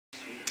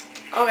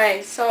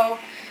Okay, so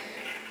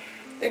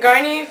the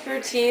Garnier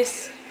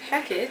Fructis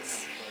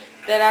packets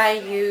that I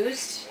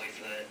used,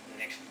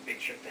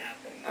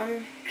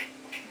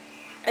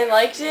 I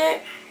liked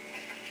it,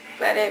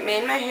 but it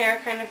made my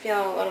hair kind of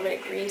feel a little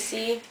bit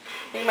greasy.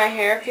 I think my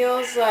hair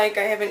feels like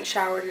I haven't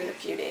showered in a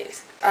few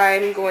days.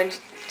 I'm going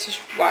to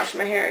wash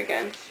my hair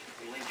again.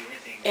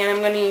 And I'm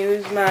going to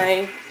use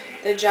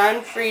the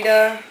John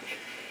Frieda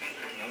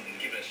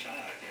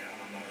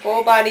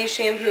full body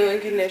shampoo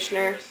and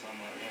conditioner.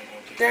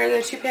 There are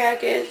the 2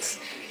 packets.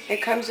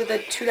 It comes with a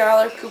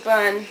 $2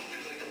 coupon.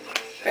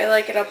 If I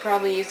like it, I'll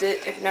probably use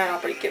it. If not, I'll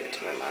probably give it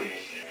to my mom.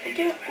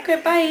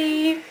 Okay,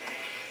 bye.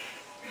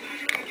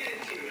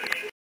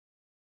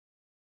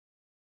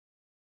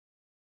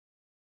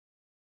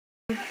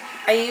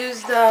 I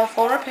used the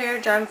Full Repair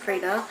John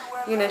Frieda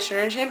conditioner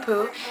and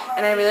shampoo,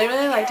 and I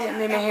really liked it. It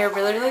made my hair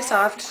really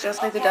soft,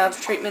 just like the Dove's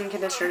treatment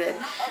conditioner did.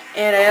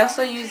 And I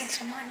also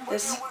used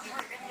this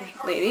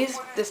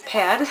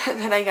pad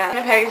that I got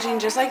in a packaging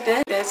just like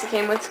this. It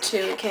came with 2.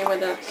 It came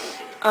with a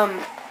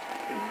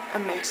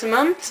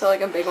maximum, so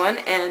like a big one,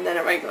 and then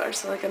a regular,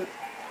 so like a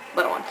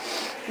little one.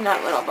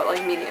 Not little, but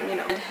like medium, you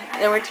know. And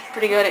it worked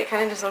pretty good. It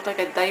kind of just looked like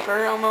a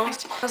diaper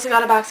almost. I also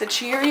got a box of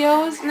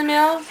Cheerios in the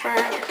mail for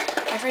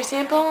a free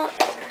sample,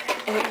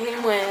 and it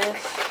came with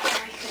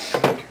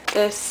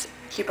this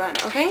coupon.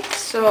 Okay,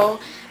 so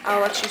I'll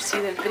let you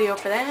see the video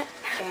for that,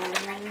 and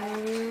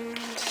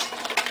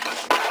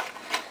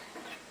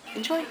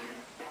enjoy.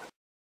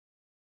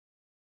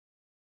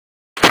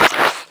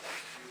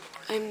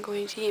 I'm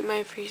going to eat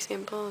my free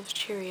sample of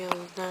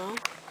Cheerios now.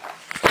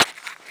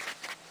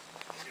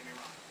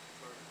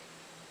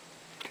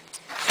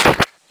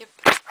 Yep.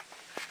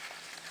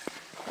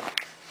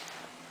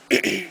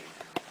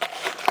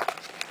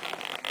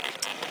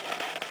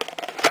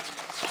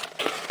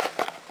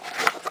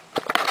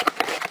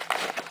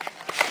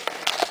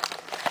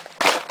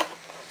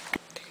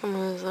 Come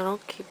with this little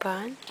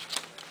coupon.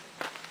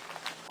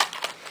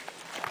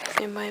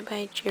 And bye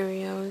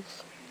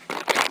Cheerios. Bye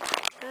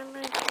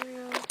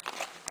Cheerios.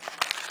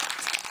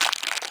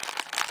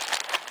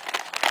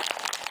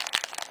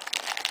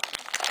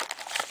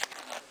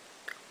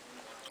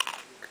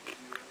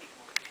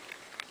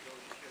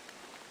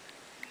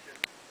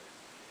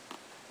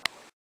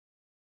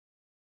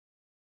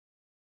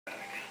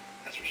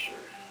 That's for sure.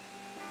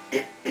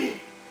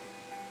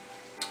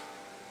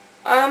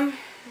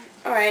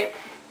 Alright.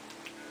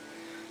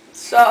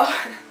 So,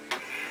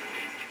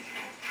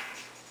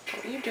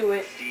 don't you do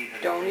it.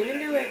 Don't even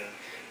do it.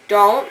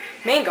 Don't.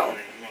 Mango.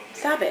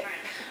 Stop it.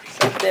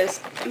 So this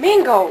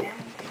mango.